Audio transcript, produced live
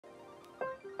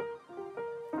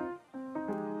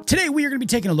Today, we are going to be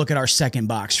taking a look at our second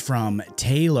box from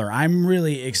Taelor. I'm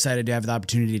really excited to have the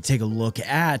opportunity to take a look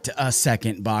at a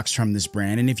second box from this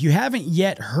brand. And if you haven't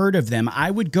yet heard of them, I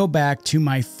would go back to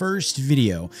my first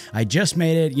video. I just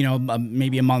made it,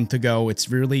 maybe a month ago. It's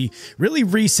really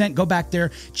recent. Go back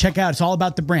there, check out. It's all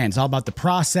about the brand. It's all about the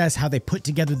process, how they put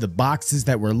together the boxes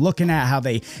that we're looking at, how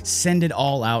they send it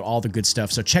all out, all the good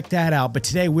stuff. So check that out. But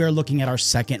today, we're looking at our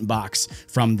second box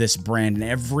from this brand and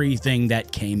everything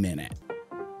that came in it.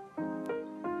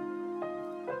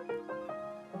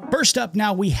 First up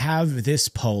now, we have this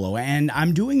polo, and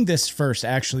I'm doing this first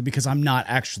actually because I'm not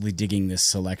actually digging this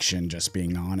selection, just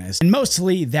being honest. And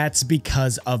mostly that's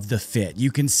because of the fit.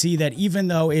 You can see that even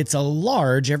though it's a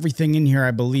large, everything in here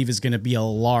I believe is going to be a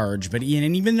large, but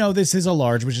even though this is a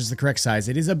large, which is the correct size,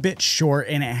 it is a bit short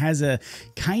and it has a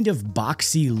kind of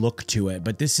boxy look to it.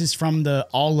 But this is from the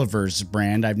Oliver's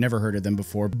brand. I've never heard of them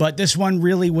before, but this one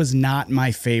really was not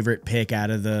my favorite pick out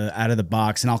of the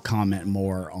box, and I'll comment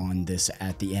more on this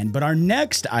at the end. But our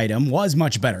next item was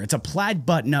much better. It's a plaid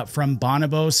button-up from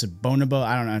Bonobo.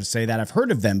 I don't know how to say that. I've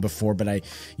heard of them before, but I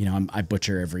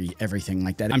butcher everything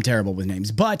like that. I'm terrible with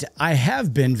names, but I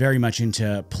have been very much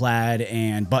into plaid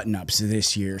and button-ups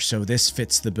this year, so this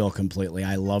fits the bill completely.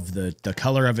 I love the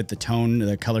color of it, the tone,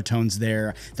 the color tones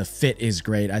there. The fit is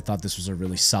great. I thought this was a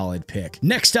really solid pick.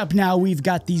 Next up now, we've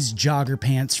got these jogger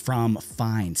pants from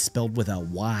Fine, spelled with a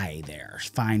Y there.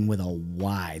 Fine with a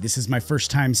Y. This is my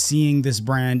first time seeing this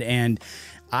brand, and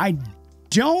I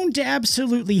don't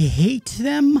absolutely hate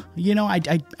them. I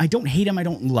don't hate them. I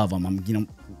don't love them. I'm,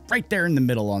 right there in the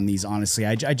middle on these, honestly.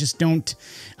 I just don't,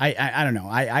 I don't know.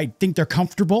 I think they're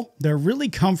comfortable. They're really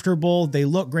comfortable. They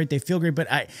look great. They feel great, but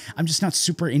I'm just not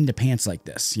super into pants like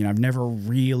this. I've never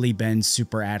really been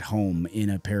super at home in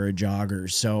a pair of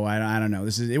joggers. So I don't know.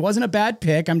 It wasn't a bad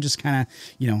pick. I'm just kind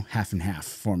of, half and half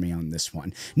for me on this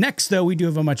one. Next, though, we do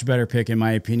have a much better pick, in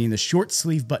my opinion, the short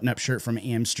sleeve button-up shirt from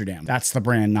Amsterdam. That's the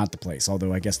brand, not the place.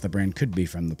 Although I guess the brand could be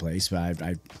from the place, but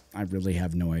I really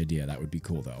have no idea. That would be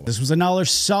cool, though. This was another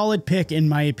solid pick, in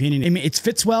my opinion. I mean, it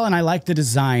fits well, and I like the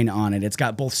design on it. It's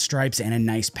got both stripes and a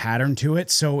nice pattern to it,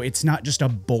 so it's not just a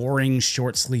boring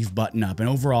short sleeve button up. And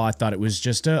overall, I thought it was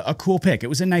just a cool pick. It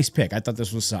was a nice pick. I thought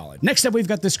this was solid. Next up, we've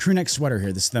got this crew neck sweater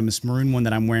here. This is the maroon one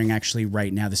that I'm wearing actually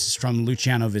right now. This is from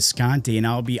Luciano Visconti, and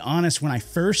I'll be honest, when I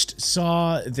first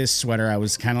saw this sweater, I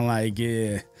was kind of like,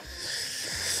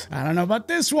 I don't know about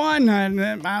this one. I don't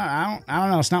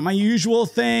know. It's not my usual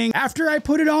thing. After I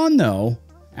put it on, though,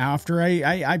 after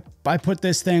I put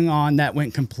this thing on, that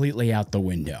went completely out the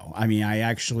window. I mean, I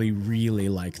actually really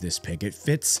like this pick. It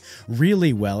fits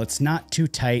really well. It's not too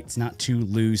tight. It's not too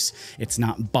loose. It's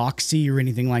not boxy or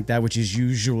anything like that, which is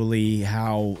usually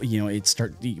how,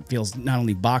 it feels not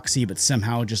only boxy, but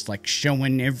somehow just like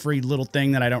showing every little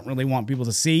thing that I don't really want people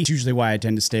to see. It's usually why I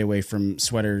tend to stay away from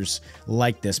sweaters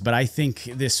like this, but I think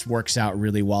this works out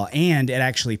really well, and it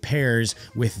actually pairs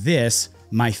with this,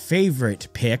 my favorite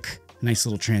pick. Nice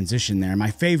little transition there. My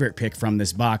favorite pick from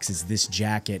this box is this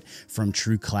jacket from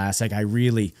True Classic. I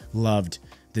really loved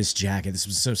this jacket. This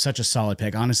was such a solid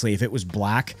pick. Honestly, if it was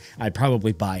black, I'd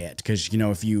probably buy it, because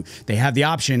if they have the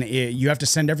option, you have to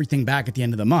send everything back at the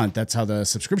end of the month. That's how the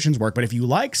subscriptions work. But if you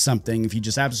like something, if you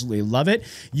just absolutely love it,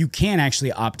 you can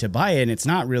actually opt to buy it, and it's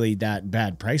not really that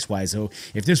bad price wise. So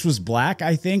if this was black,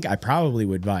 I think I probably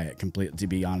would buy it completely, to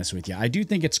be honest with you. I do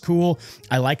think it's cool.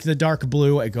 I like the dark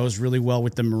blue. It goes really well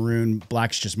with the maroon.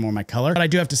 Black's just more my color. But I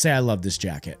do have to say I love this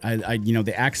jacket.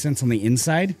 The accents on the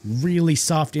inside, really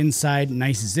soft inside,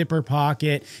 nice zipper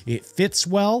pocket. It fits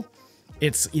well.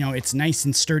 It's nice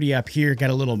and sturdy up here. Got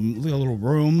a little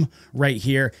room right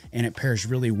here, and it pairs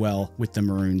really well with the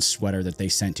maroon sweater that they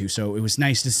sent to. So it was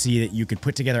nice to see that you could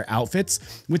put together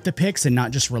outfits with the picks and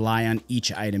not just rely on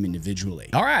each item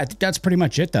individually. All right, I think that's pretty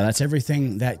much it, though. That's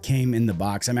everything that came in the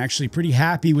box. I'm actually pretty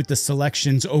happy with the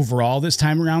selections overall this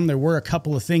time around. There were a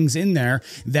couple of things in there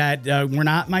that were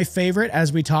not my favorite,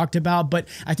 as we talked about, but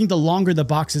I think the longer the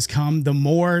boxes come, the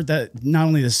more that not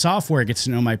only the software gets to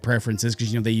know my preferences,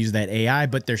 because they use that AI,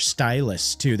 but their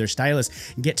stylists too. Their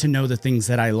stylists get to know the things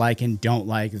that I like and don't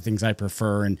like, the things I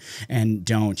prefer and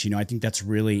don't. I think that's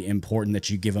really important, that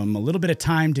you give them a little bit of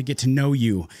time to get to know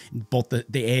you. Both the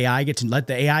AI let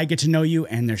the AI get to know you,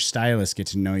 and their stylists get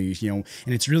to know you.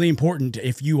 And it's really important,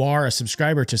 if you are a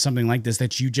subscriber to something like this,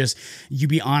 that you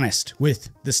be honest with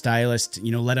the stylist.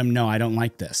 Let them know, I don't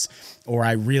like this, or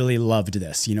I really loved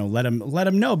this. Let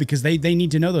them know, because they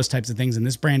need to know those types of things, and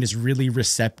this brand is really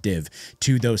receptive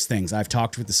to those things. I've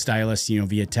talked with the stylist, you know,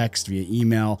 via text, via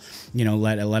email, you know,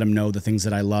 let them know the things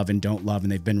that I love and don't love,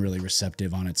 and they've been really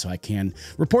receptive on it. So I can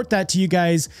report that to you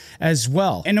guys as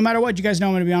well. And no matter what, you guys know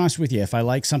I'm going to be honest with you. If I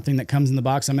like something that comes in the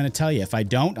box, I'm going to tell you. If I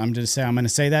don't, I'm going to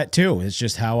say that too. It's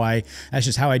just that's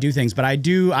just how I do things. But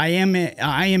I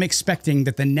am expecting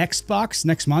that the next box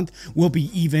next month will be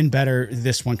even better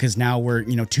this one, because now we're,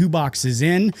 you know, 2 boxes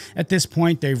in at this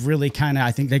point. They've really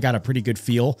I think they got a pretty good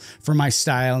feel for my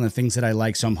style and the things that I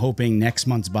like. So I'm hoping next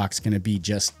month's box is going to be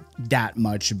just that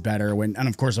much better. And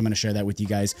of course, I'm going to share that with you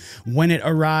guys when it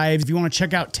arrives. If you want to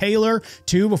check out Taelor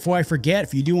too, before I forget,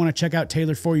 if you do want to check out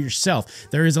Taelor for yourself,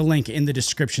 there is a link in the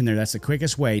description there. That's the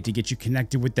quickest way to get you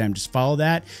connected with them. Just follow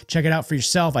that, check it out for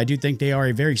yourself. I do think they are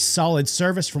a very solid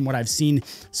service from what I've seen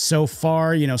so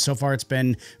far. You know, so far it's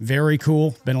been very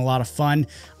cool, been a lot of fun.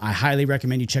 I highly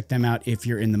recommend you check them out if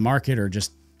you're in the market or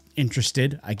just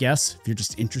interested. I guess if you're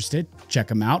just interested, check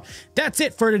them out. That's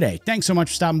it for today. Thanks so much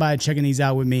for stopping by and checking these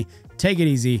out with me. Take it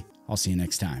easy. I'll see you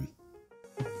next time.